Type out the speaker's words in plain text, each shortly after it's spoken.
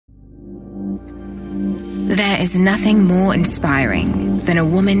is nothing more inspiring than a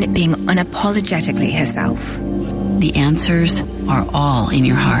woman being unapologetically herself. The answers are all in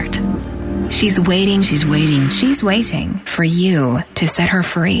your heart. She's waiting for you to set her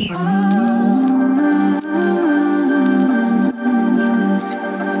free.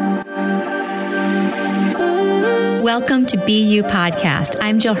 Welcome to Be You Podcast.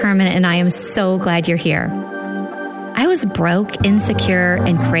 I'm Jill Herman, and I am so glad you're here. I was broke, insecure,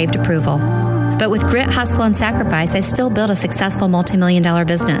 and craved approval. But with grit, hustle, and sacrifice, I still built a successful multi-million-dollar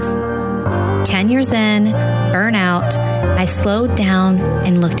business. 10 years in, burnout, I slowed down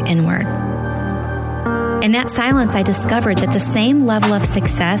and looked inward. In that silence, I discovered that the same level of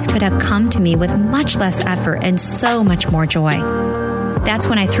success could have come to me with much less effort and so much more joy. That's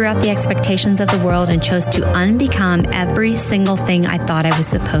when I threw out the expectations of the world and chose to unbecome every single thing I thought I was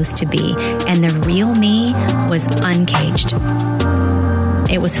supposed to be. And the real me was uncaged.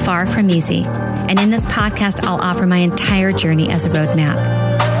 It was far from easy. And in this podcast, I'll offer my entire journey as a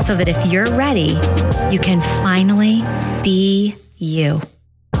roadmap so that if you're ready, you can finally be you.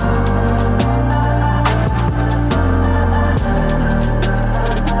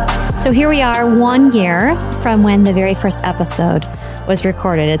 So here we are 1 year from when the very first episode was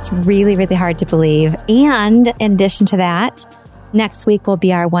recorded. It's really, really hard to believe. And in addition to that, next week will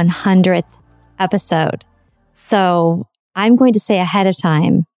be our 100th episode. So I'm going to say ahead of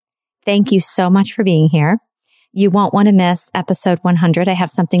time, thank you so much for being here. You won't want to miss episode 100. I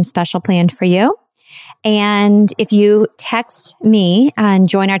have something special planned for you. And if you text me and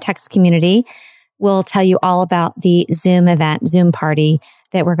join our text community, we'll tell you all about the Zoom event, Zoom party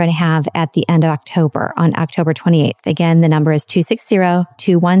that we're going to have at the end of October, on October 28th. Again, the number is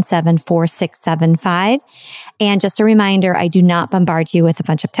 260-217-4675. And just a reminder, I do not bombard you with a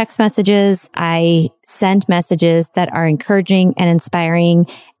bunch of text messages. I send messages that are encouraging and inspiring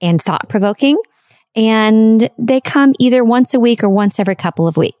and thought-provoking. And they come either once a week or once every couple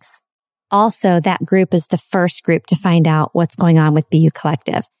of weeks. Also, that group is the first group to find out what's going on with BU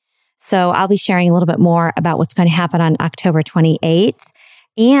Collective. So I'll be sharing a little bit more about what's going to happen on October 28th.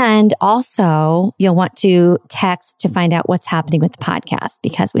 And also, you'll want to text to find out what's happening with the podcast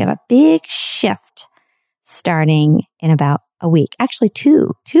because we have a big shift starting in about a week. Actually,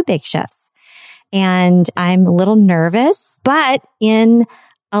 two big shifts. And I'm a little nervous, but in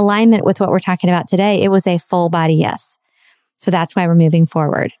alignment with what we're talking about today, it was a full body yes. So that's why we're moving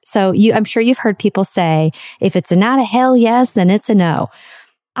forward. So I'm sure you've heard people say, if it's not a hell yes, then it's a no.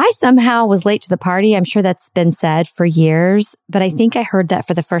 I somehow was late to the party. I'm sure that's been said for years, but I think I heard that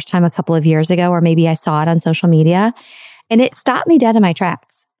for the first time a couple of years ago, or maybe I saw it on social media, and it stopped me dead in my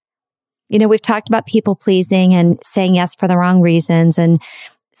tracks. You know, we've talked about people pleasing and saying yes for the wrong reasons and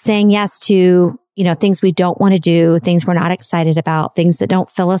saying yes to, things we don't want to do, things we're not excited about, things that don't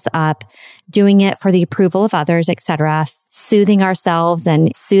fill us up, doing it for the approval of others, etc., soothing ourselves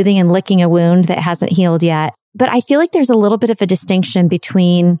and soothing and licking a wound that hasn't healed yet. But I feel like there's a little bit of a distinction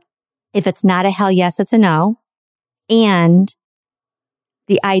between if it's not a hell yes, it's a no, and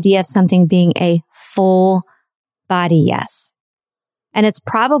the idea of something being a full body yes. And it's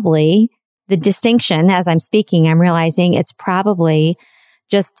probably the distinction as I'm speaking, I'm realizing it's probably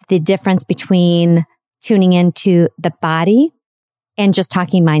just the difference between tuning into the body and just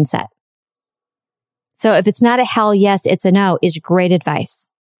talking mindset. So if it's not a hell yes, it's a no is great advice.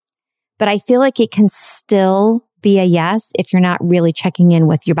 But I feel like it can still be a yes if you're not really checking in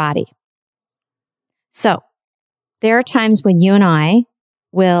with your body. So there are times when you and I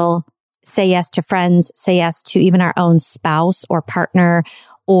will say yes to friends, say yes to even our own spouse or partner,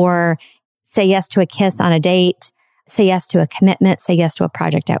 or say yes to a kiss on a date, say yes to a commitment, say yes to a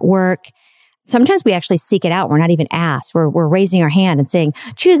project at work. Sometimes we actually seek it out. We're not even asked. We're raising our hand and saying,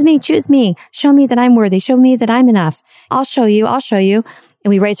 choose me, show me that I'm worthy, show me that I'm enough. I'll show you. And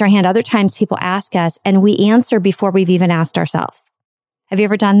we raise our hand. Other times people ask us and we answer before we've even asked ourselves. Have you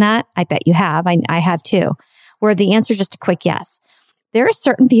ever done that? I bet you have. I have too, where the answer is just a quick yes. There are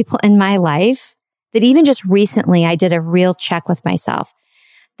certain people in my life that even just recently I did a real check with myself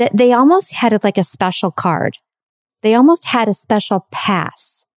that they almost had like a special card. They almost had a special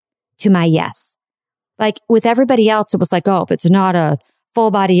pass to my yes. Like with everybody else, it was like, oh, if it's not a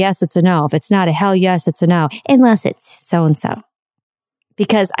full body yes, it's a no. If it's not a hell yes, it's a no. Unless it's so-and-so.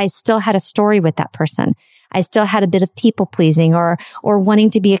 Because I still had a story with that person. I still had a bit of people pleasing or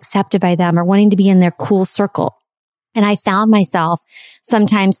wanting to be accepted by them or wanting to be in their cool circle. And I found myself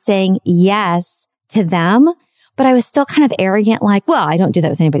sometimes saying yes to them, but I was still kind of arrogant, like, well, I don't do that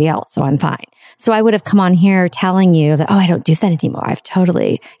with anybody else, so I'm fine. So I would have come on here telling you that, oh, I don't do that anymore. I've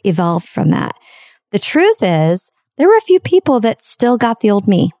totally evolved from that. The truth is, there were a few people that still got the old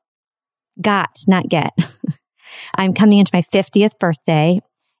me. Got, not get. I'm coming into my 50th birthday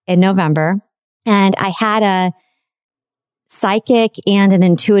in November, and I had a psychic and an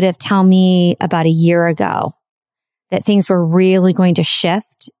intuitive tell me about a year ago that things were really going to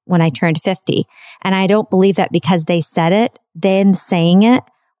shift when I turned 50. And I don't believe that because they said it, them saying it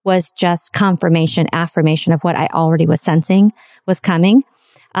was just confirmation, affirmation of what I already was sensing was coming.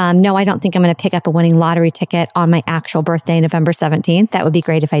 No, I don't think I'm going to pick up a winning lottery ticket on my actual birthday, November 17th. That would be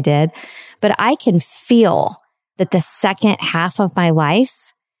great if I did. But I can feel that the second half of my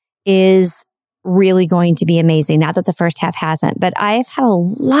life is really going to be amazing. Not that the first half hasn't, but I've had a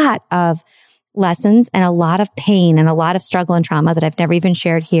lot of lessons and a lot of pain and a lot of struggle and trauma that I've never even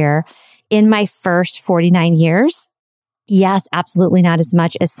shared here in my first 49 years. Yes, absolutely not as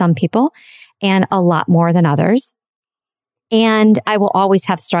much as some people and a lot more than others. And I will always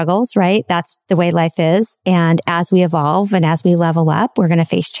have struggles, right? That's the way life is. And as we evolve and as we level up, we're going to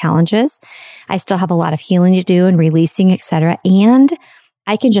face challenges. I still have a lot of healing to do and releasing, etc. And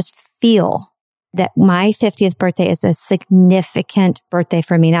I can just feel that my 50th birthday is a significant birthday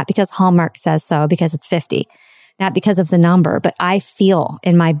for me, not because Hallmark says so, because it's 50, not because of the number, but I feel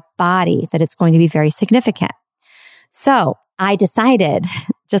in my body that it's going to be very significant. So I decided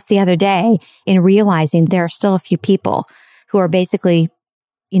just the other day, in realizing there are still a few people who are basically,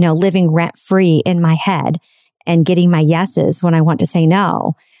 living rent free in my head and getting my yeses when I want to say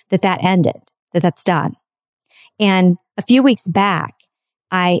no, that ended, that's done. And a few weeks back,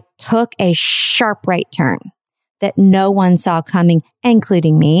 I took a sharp right turn that no one saw coming,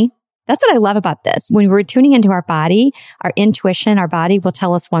 including me. That's what I love about this. When we're tuning into our body, our intuition, our body will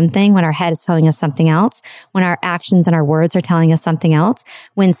tell us one thing when our head is telling us something else, when our actions and our words are telling us something else,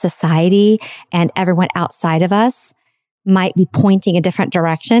 when society and everyone outside of us might be pointing a different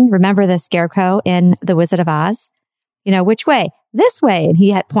direction. Remember the scarecrow in The Wizard of Oz? Which way? This way. And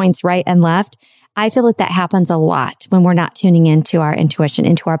he points right and left. I feel like that happens a lot when we're not tuning into our intuition,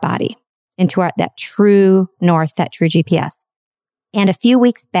 into our body, into that true north, that true GPS. And a few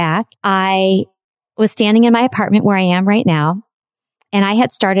weeks back, I was standing in my apartment where I am right now, and I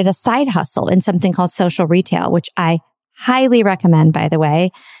had started a side hustle in something called social retail, which I highly recommend, by the way.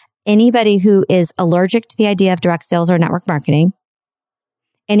 Anybody who is allergic to the idea of direct sales or network marketing,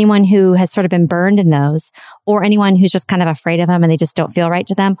 anyone who has sort of been burned in those, or anyone who's just kind of afraid of them and they just don't feel right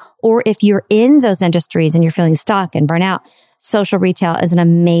to them, or if you're in those industries and you're feeling stuck and burnout, social retail is an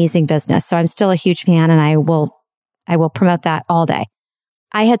amazing business. So I'm still a huge fan, and I will promote that all day.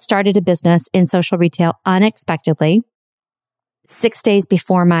 I had started a business in social retail unexpectedly 6 days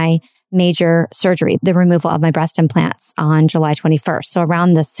before my major surgery, the removal of my breast implants on July 21st. So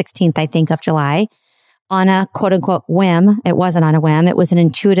around the 16th, I think, of July, on a quote unquote whim. It wasn't on a whim. It was an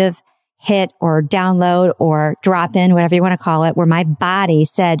intuitive hit or download or drop in, whatever you want to call it, where my body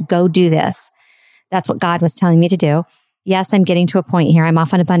said, go do this. That's what God was telling me to do. Yes, I'm getting to a point here. I'm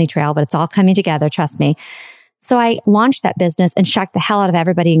off on a bunny trail, but it's all coming together. Trust me. So I launched that business and shocked the hell out of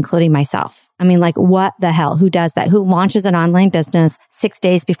everybody, including myself. I mean, like, what the hell? Who does that? Who launches an online business 6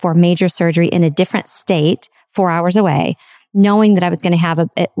 days before major surgery in a different state, 4 hours away, knowing that I was going to have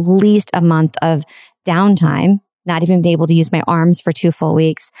at least a month of downtime, not even be able to use my arms for 2 full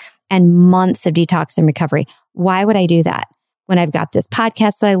weeks, and months of detox and recovery? Why would I do that when I've got this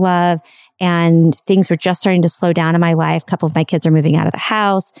podcast that I love and things were just starting to slow down in my life? A couple of my kids are moving out of the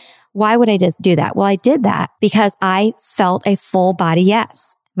house. Why would I do that? Well, I did that because I felt a full body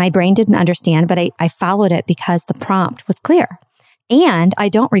yes. My brain didn't understand, but I followed it because the prompt was clear. And I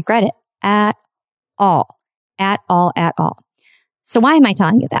don't regret it at all. So why am I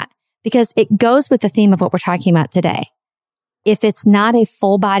telling you that? Because it goes with the theme of what we're talking about today. If it's not a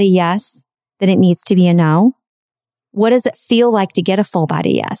full body yes, then it needs to be a no. What does it feel like to get a full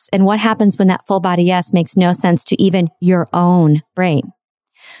body yes? And what happens when that full body yes makes no sense to even your own brain?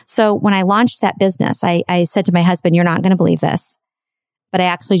 So when I launched that business, I said to my husband, you're not going to believe this, but I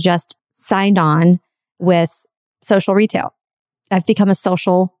actually just signed on with social retail. I've become a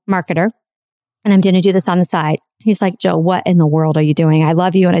social marketer, and I'm going to do this on the side. He's like, Joe, what in the world are you doing? I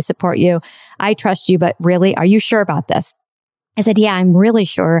love you and I support you. I trust you, but really, are you sure about this? I said, yeah, I'm really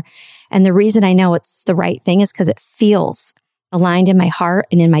sure. And the reason I know it's the right thing is because it feels aligned in my heart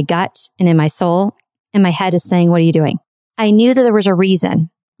and in my gut and in my soul. And my head is saying, what are you doing? I knew that there was a reason,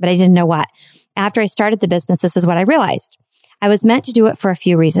 but I didn't know what. After I started the business, this is what I realized. I was meant to do it for a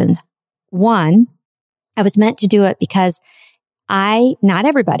few reasons. One, I was meant to do it because not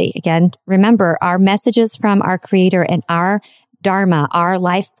everybody, again, remember, our messages from our creator and our dharma, our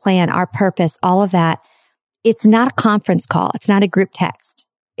life plan, our purpose, all of that, it's not a conference call. It's not a group text.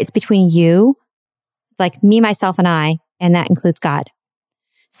 It's between you, like me, myself, and I, and that includes God.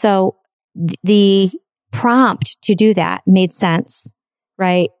 So the prompt to do that made sense,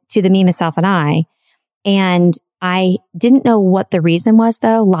 right? To the me, myself, and I. And I didn't know what the reason was,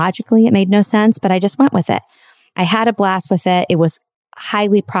 though. Logically, it made no sense, but I just went with it. I had a blast with it. It was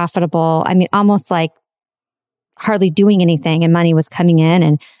highly profitable. I mean, almost like hardly doing anything, and money was coming in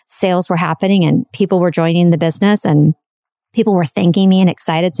and sales were happening and people were joining the business and people were thanking me and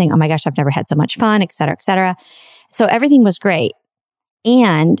excited, saying, oh my gosh, I've never had so much fun, et cetera, et cetera. So everything was great.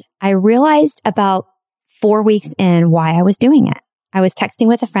 And I realized about 4 weeks in why I was doing it. I was texting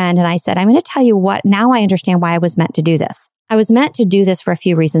with a friend and I said, I'm going to tell you what, now I understand why I was meant to do this. I was meant to do this for a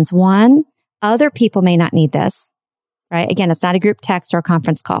few reasons. One, other people may not need this, right? Again, it's not a group text or a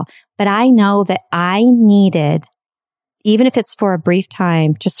conference call, but I know that I needed, even if it's for a brief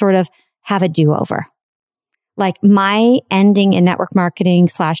time, to sort of have a do-over. Like my ending in network marketing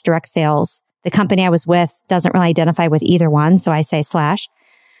 / direct sales, the company I was with doesn't really identify with either one. So I say /.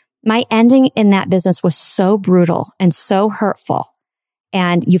 My ending in that business was so brutal and so hurtful.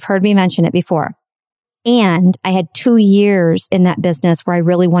 And you've heard me mention it before. And I had 2 years in that business where I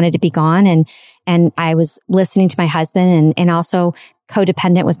really wanted to be gone. And I was listening to my husband and also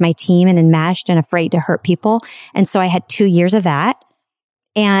codependent with my team and enmeshed and afraid to hurt people. And so I had 2 years of that.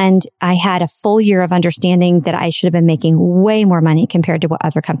 And I had a full year of understanding that I should have been making way more money compared to what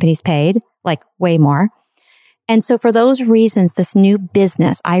other companies paid, like way more. And so for those reasons, this new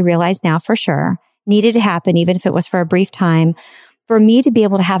business, I realize now for sure, needed to happen, even if it was for a brief time, for me to be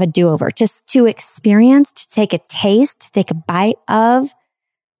able to have a do-over, just to experience, to take a taste, to take a bite of,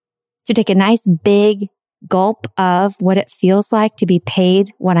 to take a nice big gulp of what it feels like to be paid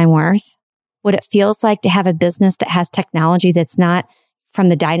what I'm worth, what it feels like to have a business that has technology that's not from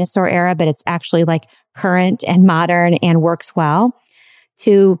the dinosaur era, but it's actually like current and modern and works well,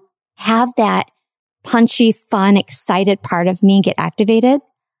 to have that punchy, fun, excited part of me get activated.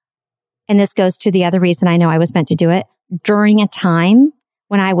 And this goes to the other reason I know I was meant to do it. During a time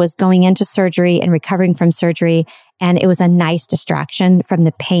when I was going into surgery and recovering from surgery, and it was a nice distraction from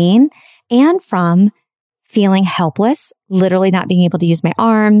the pain and from feeling helpless, literally not being able to use my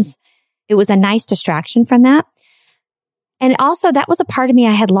arms. It was a nice distraction from that. And also that was a part of me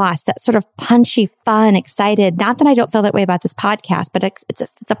I had lost, that sort of punchy, fun, excited. Not that I don't feel that way about this podcast, but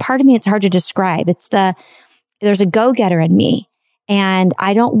it's a part of me it's hard to describe. There's a go-getter in me. And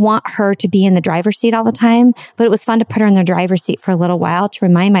I don't want her to be in the driver's seat all the time, but it was fun to put her in the driver's seat for a little while to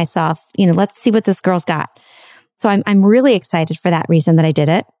remind myself, let's see what this girl's got. So I'm really excited for that reason that I did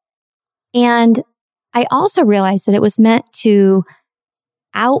it. And I also realized that it was meant to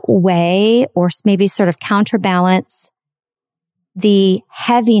outweigh or maybe sort of counterbalance the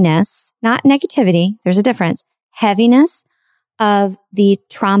heaviness, not negativity, there's a difference, heaviness of the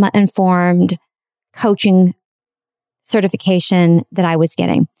trauma-informed coaching certification that I was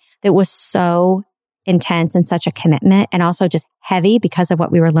getting that was so intense and such a commitment and also just heavy because of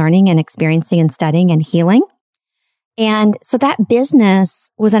what we were learning and experiencing and studying and healing. And so that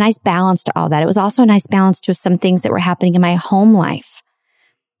business was a nice balance to all that. It was also a nice balance to some things that were happening in my home life.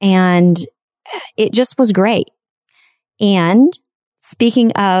 And it just was great. And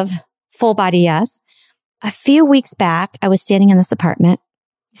speaking of full body yes, a few weeks back, I was standing in this apartment.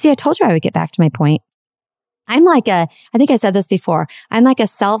 See, I told you I would get back to my point. I think I said this before, I'm like a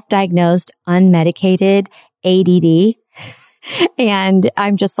self-diagnosed, unmedicated ADD. And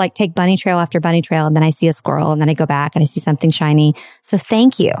I'm just like, take bunny trail after bunny trail. And then I see a squirrel and then I go back and I see something shiny. So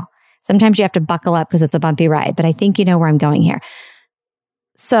thank you. Sometimes you have to buckle up because it's a bumpy ride, but I think you know where I'm going here.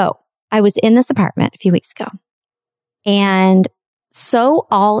 So I was in this apartment a few weeks ago and so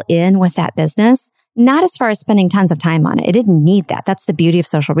all in with that business, not as far as spending tons of time on it. It didn't need that. That's the beauty of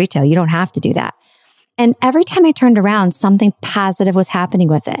social retail. You don't have to do that. And every time I turned around, something positive was happening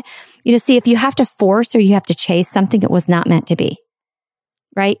with it. See, if you have to force or you have to chase something, it was not meant to be,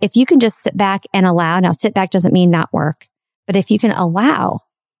 right? If you can just sit back and allow, now sit back doesn't mean not work, but if you can allow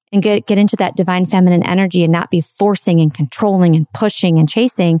and get into that divine feminine energy and not be forcing and controlling and pushing and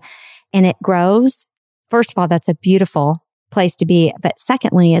chasing, and it grows, first of all, that's a beautiful place to be. But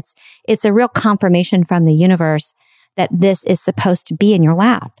secondly, it's a real confirmation from the universe that this is supposed to be in your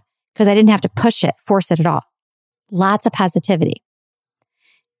lap. Because I didn't have to push it, force it at all. Lots of positivity.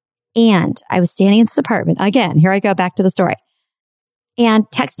 And I was standing in this apartment. Again, here I go back to the story. And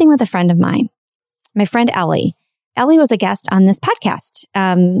texting with a friend of mine, my friend Ellie. Ellie was a guest on this podcast.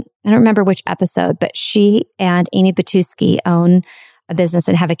 I don't remember which episode, but she and Amy Batuski own a business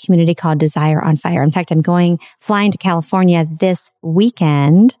and have a community called Desire on Fire. In fact, I'm flying to California this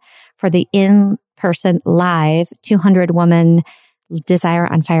weekend for the in-person live 200-woman Desire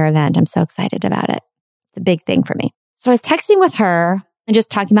on Fire event. I'm so excited about it. It's a big thing for me. So I was texting with her and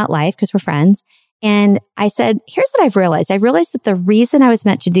just talking about life because we're friends. And I said, here's what I've realized. I realized that the reason I was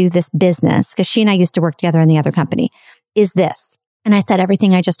meant to do this business, because she and I used to work together in the other company, is this. And I said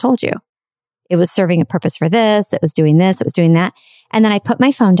everything I just told you. It was serving a purpose for this. It was doing this. It was doing that. And then I put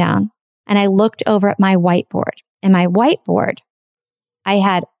my phone down and I looked over at my whiteboard. And my whiteboard, I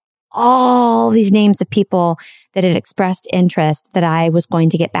had all these names of people that had expressed interest that I was going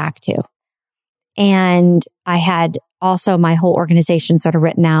to get back to. And I had also my whole organization sort of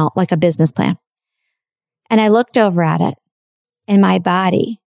written out like a business plan. And I looked over at it and my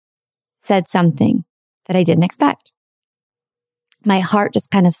body said something that I didn't expect. My heart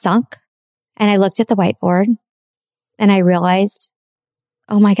just kind of sunk and I looked at the whiteboard and I realized,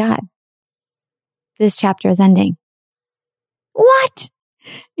 oh my God, this chapter is ending. What?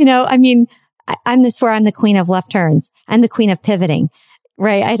 I'm the queen of left turns. I'm the queen of pivoting,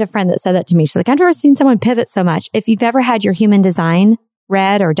 right? I had a friend that said that to me. She's like, I've never seen someone pivot so much. If you've ever had your human design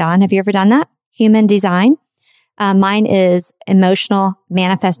read or done, have you ever done that? Human design? Mine is emotional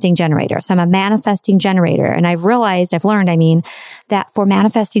manifesting generator. So I'm a manifesting generator. And I've learned, that for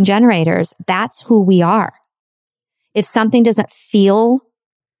manifesting generators, that's who we are. If something doesn't feel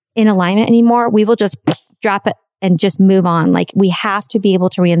in alignment anymore, we will just drop it and just move on. Like we have to be able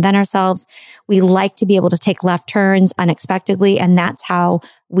to reinvent ourselves. We like to be able to take left turns unexpectedly. And that's how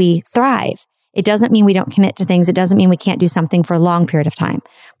we thrive. It doesn't mean we don't commit to things. It doesn't mean we can't do something for a long period of time.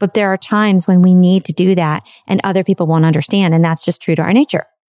 But there are times when we need to do that and other people won't understand. And that's just true to our nature.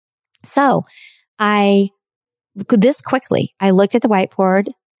 So I looked at the whiteboard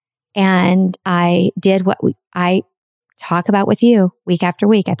and I did what I talk about with you week after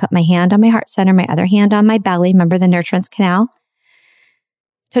week. I put my hand on my heart center, my other hand on my belly. Remember the nurturance canal?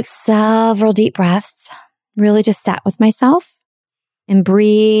 Took several deep breaths, really just sat with myself and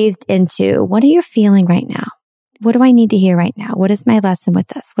breathed into, what are you feeling right now? What do I need to hear right now? What is my lesson with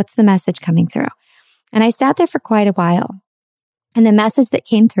this? What's the message coming through? And I sat there for quite a while. And the message that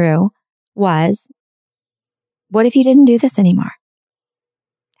came through was, what if you didn't do this anymore?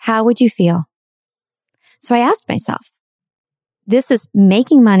 How would you feel? So I asked myself, this is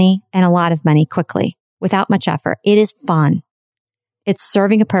making money and a lot of money quickly without much effort. It is fun. It's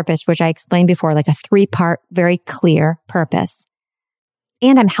serving a purpose, which I explained before, like a 3-part, very clear purpose.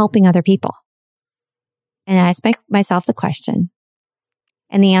 And I'm helping other people. And I asked myself the question.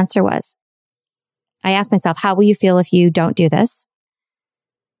 And the answer was, I asked myself, how will you feel if you don't do this?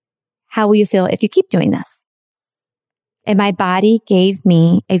 How will you feel if you keep doing this? And my body gave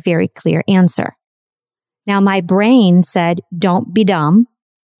me a very clear answer. Now, my brain said, don't be dumb.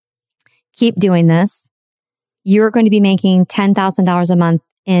 Keep doing this. You're going to be making $10,000 a month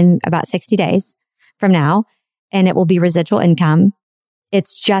in about 60 days from now, and it will be residual income.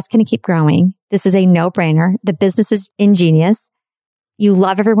 It's just going to keep growing. This is a no-brainer. The business is ingenious. You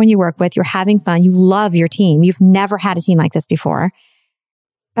love everyone you work with. You're having fun. You love your team. You've never had a team like this before.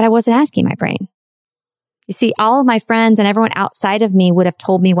 But I wasn't asking my brain. You see, all of my friends and everyone outside of me would have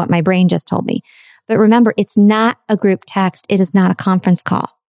told me what my brain just told me. But remember, it's not a group text. It is not a conference call.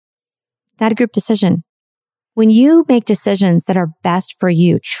 Not a group decision. When you make decisions that are best for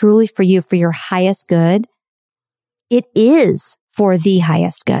you, truly for you, for your highest good, it is for the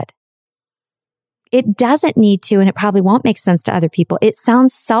highest good. It doesn't need to, and it probably won't make sense to other people. It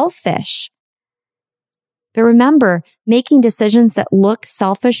sounds selfish. But remember, making decisions that look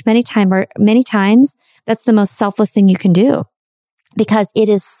selfish many times, that's the most selfless thing you can do. Because it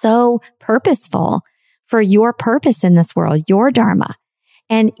is so purposeful for your purpose in this world, your dharma.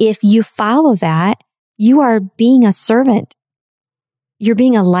 And if you follow that, you are being a servant. You're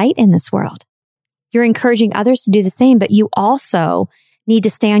being a light in this world. You're encouraging others to do the same, but you also need to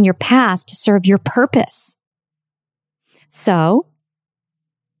stay on your path to serve your purpose. So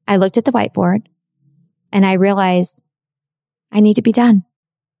I looked at the whiteboard and I realized I need to be done.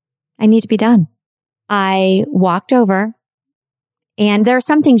 I need to be done. I walked over. And there are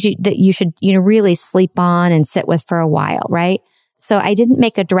some things that you should, really sleep on and sit with for a while, right? So I didn't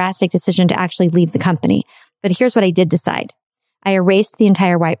make a drastic decision to actually leave the company. But here's what I did decide. I erased the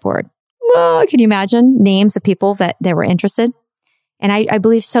entire whiteboard. Well, can you imagine names of people that were interested? And I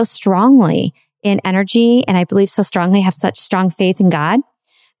believe so strongly in energy, and I believe so strongly, have such strong faith in God,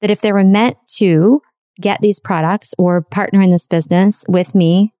 that if they were meant to get these products or partner in this business with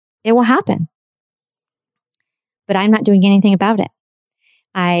me, it will happen. But I'm not doing anything about it.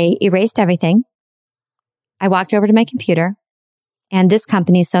 I erased everything. I walked over to my computer, and this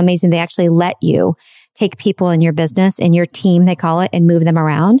company is so amazing. They actually let you take people in your business, in your team, they call it, and move them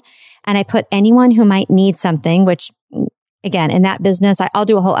around. And I put anyone who might need something, which again, in that business, I'll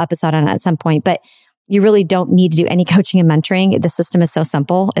do a whole episode on it at some point, but You really don't need to do any coaching and mentoring. The system is so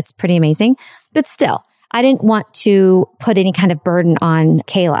simple. It's pretty amazing. But still, I didn't want to put any kind of burden on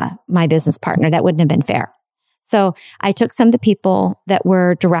Kayla, my business partner. That wouldn't have been fair. So I took some of the people that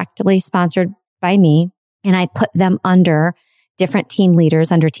were directly sponsored by me and I put them under different team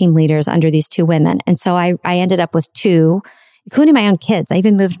leaders, under these two women. And so I ended up with two, including my own kids. I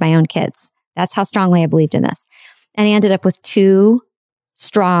even moved my own kids. That's how strongly I believed in this. And I ended up with two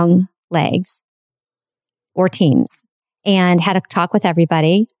strong legs or teams and had a talk with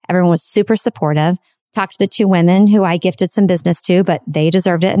everybody. Everyone was super supportive. Talked to the two women who I gifted some business to, but they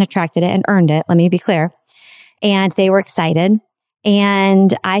deserved it and attracted it and earned it. Let me be clear. And they were excited.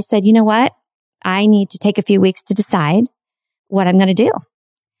 And I said, you know what? I need to take a few weeks to decide what I'm going to do.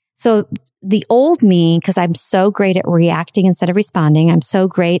 So the old me, because I'm so great at reacting instead of responding, I'm so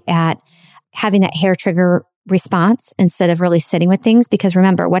great at having that hair trigger response instead of really sitting with things. Because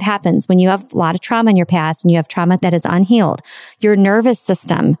remember, what happens when you have a lot of trauma in your past and you have trauma that is unhealed, your nervous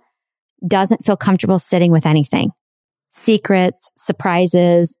system doesn't feel comfortable sitting with anything. Secrets,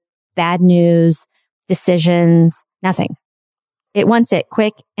 surprises, bad news, decisions, nothing. It wants it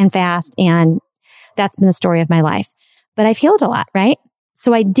quick and fast. And that's been the story of my life. But I've healed a lot, right?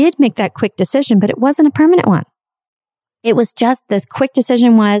 So I did make that quick decision, but it wasn't a permanent one. It was just the quick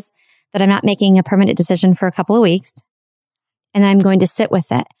decision was that I'm not making a permanent decision for a couple of weeks and I'm going to sit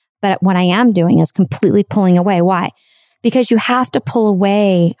with it. But what I am doing is completely pulling away. Why? Because you have to pull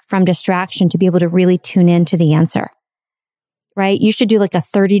away from distraction to be able to really tune into the answer, right? You should do like a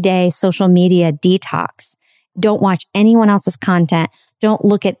 30-day social media detox. Don't watch anyone else's content. Don't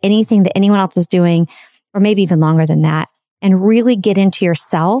look at anything that anyone else is doing, or maybe even longer than that, and really get into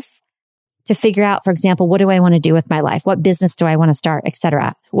yourself to figure out, for example, what do I want to do with my life? What business do I want to start,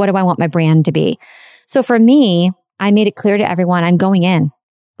 etc.? What do I want my brand to be? So for me, I made it clear to everyone, I'm going in,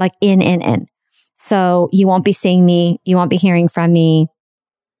 like in. So you won't be seeing me. You won't be hearing from me.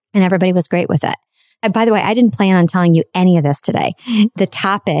 And everybody was great with it. And by the way, I didn't plan on telling you any of this today. The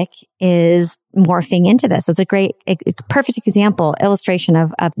topic is morphing into this. It's a perfect example, illustration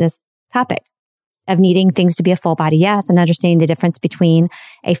of this topic of needing things to be a full body yes and understanding the difference between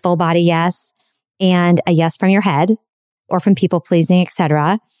a full body yes and a yes from your head or from people pleasing,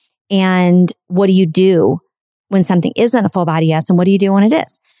 etc. And what do you do when something isn't a full body yes? And what do you do when it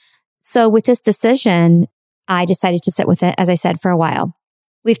is? So with this decision, I decided to sit with it, as I said, for a while.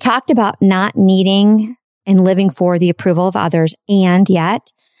 We've talked about not needing and living for the approval of others, and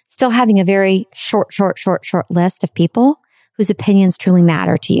yet still having a very short list of people whose opinions truly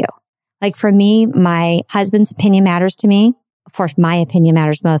matter to you. Like for me, my husband's opinion matters to me. Of course, my opinion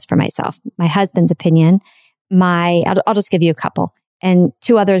matters most for myself. My husband's opinion, I'll just give you a couple. And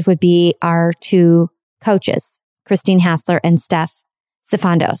two others would be our two coaches, Christine Hassler and Steph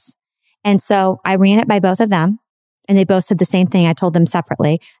Sifandos. And so I ran it by both of them and they both said the same thing. I told them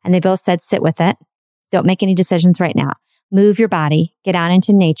separately and they both said, sit with it. Don't make any decisions right now. Move your body, get out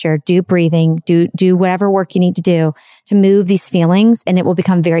into nature, do breathing, do whatever work you need to do to move these feelings, and it will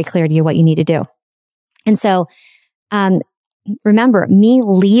become very clear to you what you need to do. And so, remember, me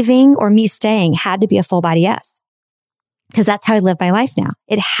leaving or me staying had to be a full body yes, because that's how I live my life now.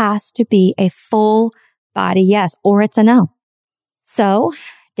 It has to be a full body yes, or it's a no. So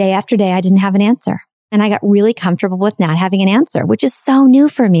day after day, I didn't have an answer. And I got really comfortable with not having an answer, which is so new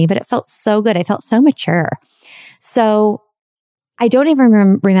for me, but it felt so good. I felt so mature. So I don't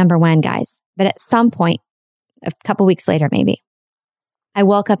even remember when, guys, but at some point, a couple weeks later, maybe, I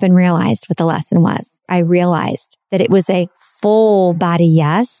woke up and realized what the lesson was. I realized that it was a full body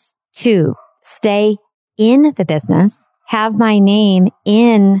yes to stay in the business, have my name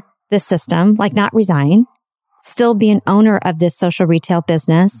in the system, like not resign, still be an owner of this social retail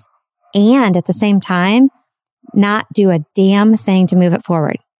business, and at the same time, not do a damn thing to move it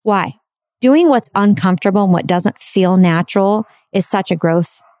forward. Why? Doing what's uncomfortable and what doesn't feel natural is such a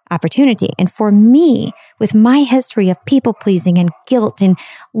growth opportunity. And for me, with my history of people pleasing and guilt and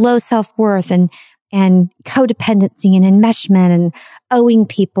low self-worth and codependency and enmeshment and owing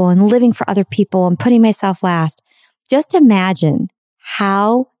people and living for other people and putting myself last, just imagine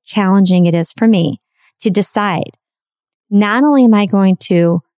how challenging it is for me to decide, not only am I going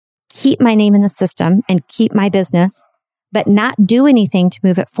to keep my name in the system and keep my business, but not do anything to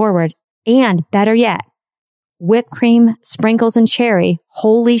move it forward. And better yet, whipped cream, sprinkles, and cherry.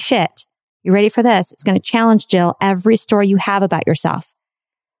 Holy shit. You ready for this? It's going to challenge, Jill, every story you have about yourself.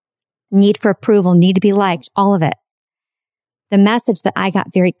 Need for approval, need to be liked, all of it. The message that I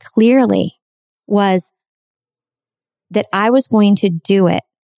got very clearly was that I was going to do it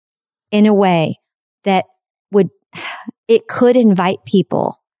in a way that it could invite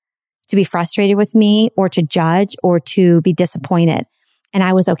people to be frustrated with me or to judge or to be disappointed. And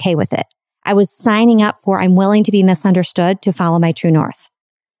I was okay with it. I was signing up for I'm willing to be misunderstood to follow my true north.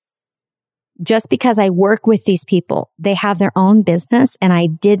 Just because I work with these people, they have their own business and I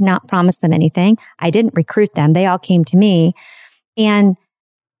did not promise them anything. I didn't recruit them. They all came to me and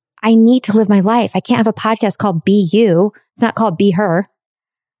I need to live my life. I can't have a podcast called Be You. It's not called Be Her.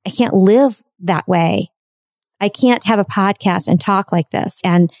 I can't live that way. I can't have a podcast and talk like this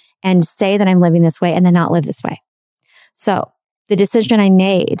and say that I'm living this way and then not live this way. So the decision I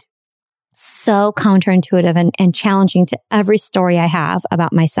made, so counterintuitive and challenging to every story I have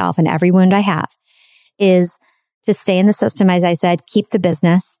about myself and every wound I have, is to stay in the system, as I said, keep the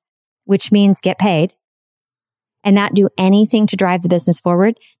business, which means get paid, and not do anything to drive the business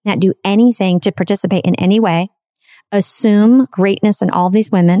forward, not do anything to participate in any way. Assume greatness in all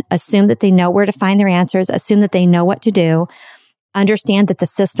these women, assume that they know where to find their answers, assume that they know what to do, understand that the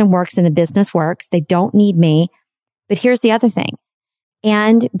system works and the business works. They don't need me. But here's the other thing,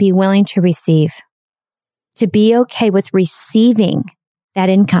 and be willing to receive, to be okay with receiving that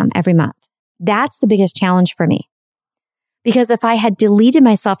income every month. That's the biggest challenge for me. Because if I had deleted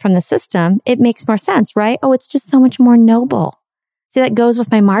myself from the system, it makes more sense, right? Oh, it's just so much more noble. See, that goes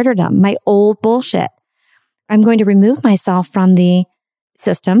with my martyrdom, my old bullshit. I'm going to remove myself from the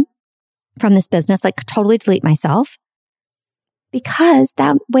system, from this business, like totally delete myself, because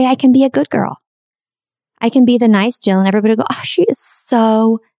that way I can be a good girl. I can be the nice Jill and everybody will go, oh, she is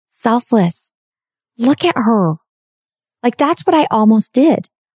so selfless. Look at her. Like that's what I almost did.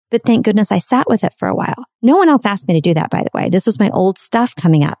 But thank goodness I sat with it for a while. No one else asked me to do that, by the way. This was my old stuff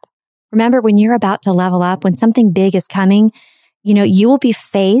coming up. Remember, when you're about to level up, when something big is coming, you will be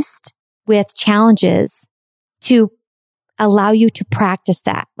faced with challenges to allow you to practice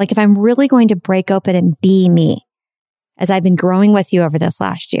that. Like if I'm really going to break open and be me, as I've been growing with you over this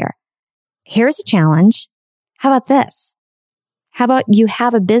last year, here's a challenge. How about this? How about you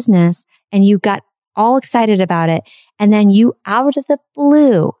have a business and you got all excited about it, and then you, out of the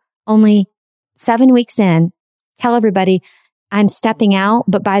blue, only 7 weeks in, tell everybody, I'm stepping out,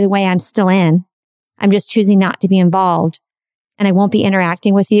 but by the way, I'm still in. I'm just choosing not to be involved, and I won't be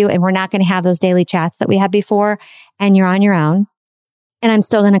interacting with you, and we're not going to have those daily chats that we had before, and you're on your own, and I'm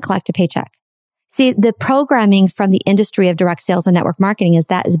still going to collect a paycheck. See, the programming from the industry of direct sales and network marketing is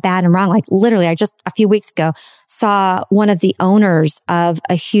that is bad and wrong. Like literally, I just a few weeks ago saw one of the owners of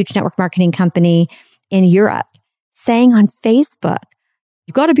a huge network marketing company in Europe saying on Facebook,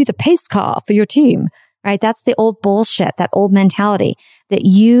 you've got to be the pace car for your team, right? That's the old bullshit, that old mentality that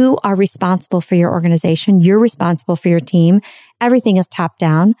you are responsible for your organization. You're responsible for your team. Everything is top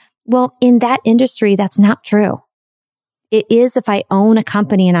down. Well, in that industry, that's not true. It is if I own a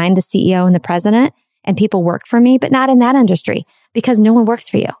company and I'm the CEO and the president and people work for me, but not in that industry because no one works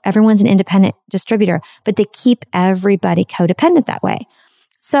for you. Everyone's an independent distributor, but they keep everybody codependent that way.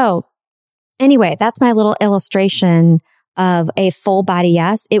 So anyway, that's my little illustration of a full body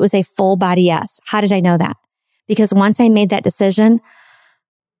yes. It was a full body yes. How did I know that? Because once I made that decision,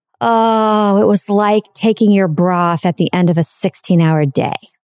 it was like taking your broth at the end of a 16-hour day.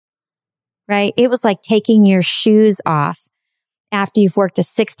 Right? It was like taking your shoes off after you've worked a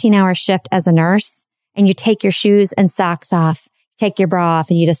 16-hour shift as a nurse and you take your shoes and socks off, take your bra off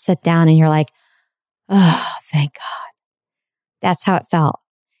and you just sit down and you're like, oh, thank God. That's how it felt.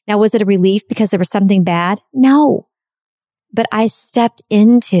 Now, was it a relief because there was something bad? No. But I stepped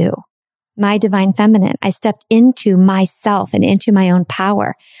into my divine feminine. I stepped into myself and into my own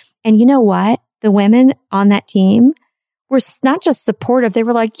power. And you know what? The women on that team were not just supportive. They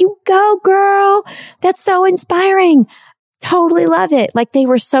were like, you go, girl. That's so inspiring. Totally love it. Like they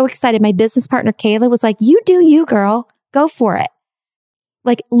were so excited. My business partner, Kayla, was like, you do you, girl. Go for it.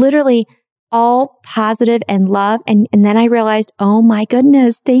 Like literally all positive and love. And then I realized, oh my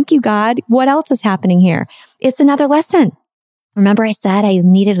goodness, thank you, God. What else is happening here? It's another lesson. Remember I said I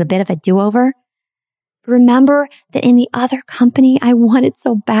needed a bit of a do-over? Remember that in the other company, I wanted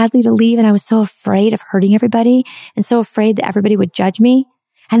so badly to leave and I was so afraid of hurting everybody and so afraid that everybody would judge me.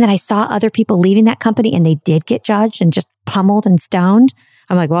 And then I saw other people leaving that company and they did get judged and just pummeled and stoned.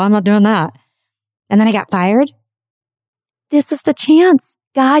 I'm like, well, I'm not doing that. And then I got fired. This is the chance.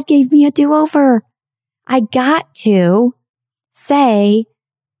 God gave me a do-over. I got to say,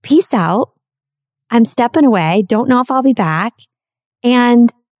 peace out. I'm stepping away. Don't know if I'll be back.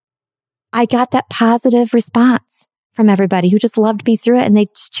 And I got that positive response from everybody who just loved me through it and they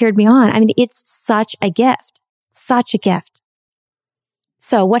just cheered me on. I mean, it's such a gift, such a gift.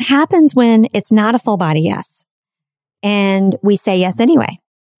 So what happens when it's not a full body yes and we say yes anyway?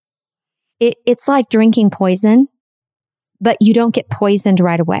 It's like drinking poison, but you don't get poisoned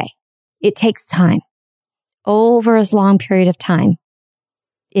right away. It takes time. Over a long period of time,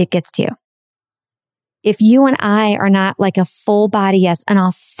 it gets to you. If you and I are not like a full body yes, an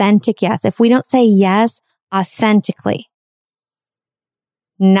authentic yes, if we don't say yes authentically,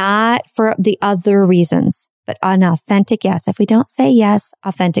 not for the other reasons, but an authentic yes, if we don't say yes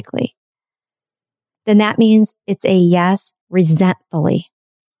authentically, then that means it's a yes resentfully.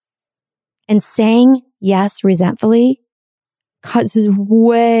 And saying yes resentfully causes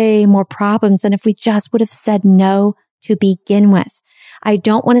way more problems than if we just would have said no to begin with. I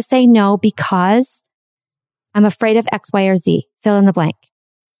don't want to say no because I'm afraid of X, Y, or Z. Fill in the blank.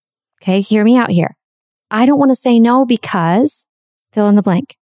 Okay, hear me out here. I don't want to say no because fill in the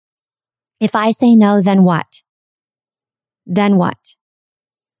blank. If I say no, then what? Then what?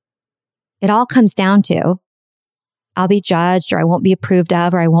 It all comes down to I'll be judged, or I won't be approved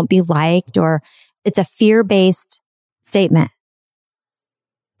of, or I won't be liked, or it's a fear-based statement.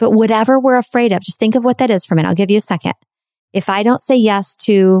 But whatever we're afraid of, just think of what that is for a minute. I'll give you a second. If I don't say yes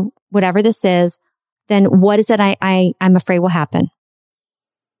to whatever this is, then what is it I'm afraid will happen?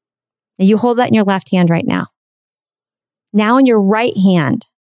 And you hold that in your left hand right now. Now in your right hand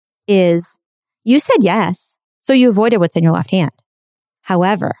is, you said yes, so you avoided what's in your left hand.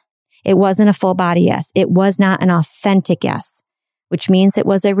 However, it wasn't a full body yes. It was not an authentic yes, which means it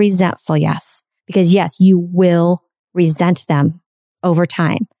was a resentful yes. Because yes, you will resent them over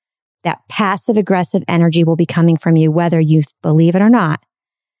time. That passive aggressive energy will be coming from you, whether you believe it or not.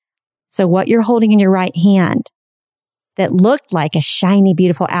 So what you're holding in your right hand that looked like a shiny,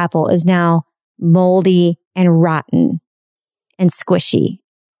 beautiful apple is now moldy and rotten and squishy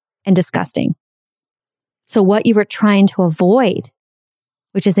and disgusting. So what you were trying to avoid,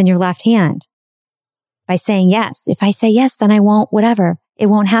 which is in your left hand, by saying yes. If I say yes, then I won't, whatever. It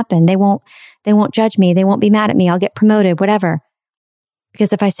won't happen. They won't judge me. They won't be mad at me. I'll get promoted, whatever.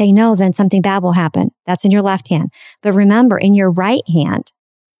 Because if I say no, then something bad will happen. That's in your left hand. But remember, in your right hand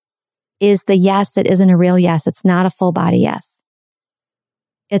is the yes that isn't a real yes. It's not a full body yes.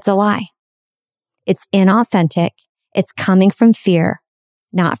 It's a lie. It's inauthentic. It's coming from fear,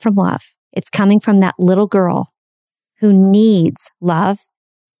 not from love. It's coming from that little girl who needs love,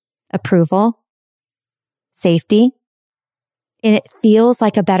 approval, safety. And it feels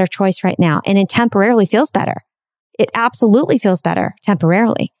like a better choice right now. And it temporarily feels better. It absolutely feels better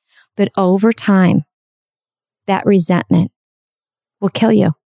temporarily. But over time, that resentment will kill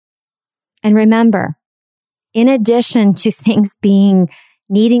you. And remember, in addition to things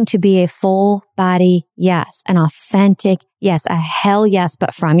needing to be a full body yes, an authentic yes, a hell yes,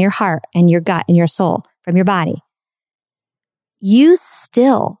 but from your heart and your gut and your soul, from your body, you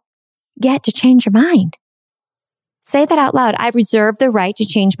still get to change your mind. Say that out loud. I reserve the right to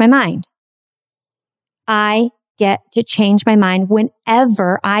change my mind. I get to change my mind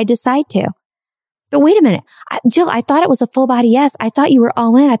whenever I decide to. But wait a minute. Jill, I thought it was a full body yes. I thought you were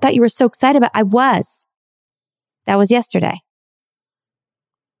all in. I thought you were so excited, but I was. That was yesterday.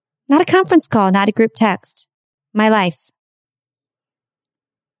 Not a conference call, not a group text. My life.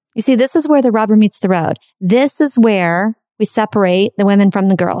 You see, this is where the rubber meets the road. This is where we separate the women from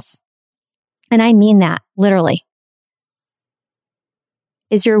the girls. And I mean that literally.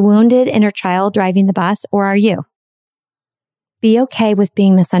 Is your wounded inner child driving the bus, or are you? Be okay with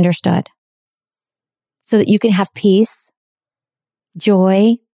being misunderstood so that you can have peace,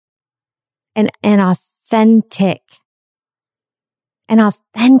 joy, and an authentic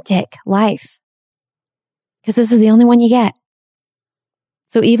life. Because this is the only one you get.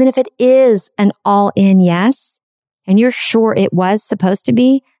 So even if it is an all-in yes, and you're sure it was supposed to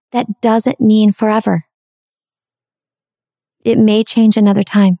be, that doesn't mean forever. It may change another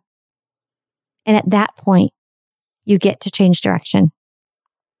time. And at that point, you get to change direction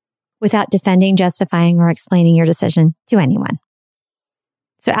without defending, justifying, or explaining your decision to anyone.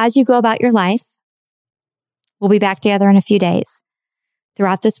 So as you go about your life, we'll be back together in a few days.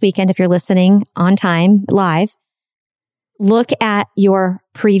 Throughout this weekend, if you're listening on time, live, look at your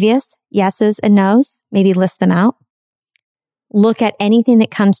previous yeses and nos, maybe list them out. Look at anything that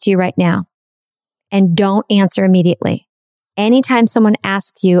comes to you right now and don't answer immediately. Anytime someone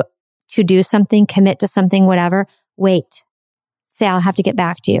asks you to do something, commit to something, whatever, wait. Say, I'll have to get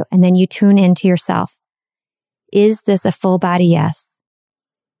back to you. And then you tune into yourself. Is this a full body yes?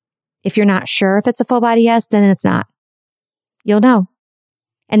 If you're not sure if it's a full body yes, then it's not. You'll know.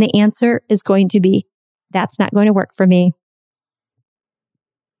 And the answer is going to be, that's not going to work for me.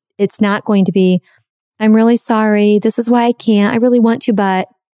 It's not going to be, I'm really sorry. This is why I can't. I really want to, but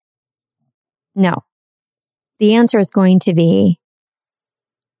no. The answer is going to be,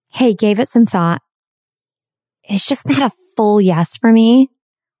 hey, gave it some thought. It's just not a full yes for me.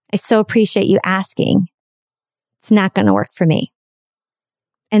 I so appreciate you asking. It's not going to work for me.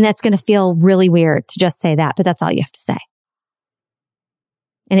 And that's going to feel really weird to just say that, but that's all you have to say.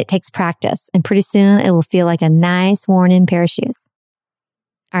 And it takes practice. And pretty soon it will feel like a nice worn-in pair of shoes.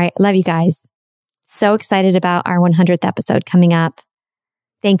 All right. Love you guys. So excited about our 100th episode coming up.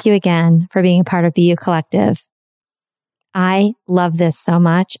 Thank you again for being a part of BU Collective. I love this so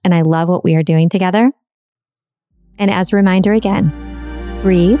much, and I love what we are doing together. And as a reminder again,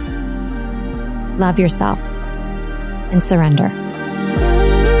 breathe, love yourself, and surrender.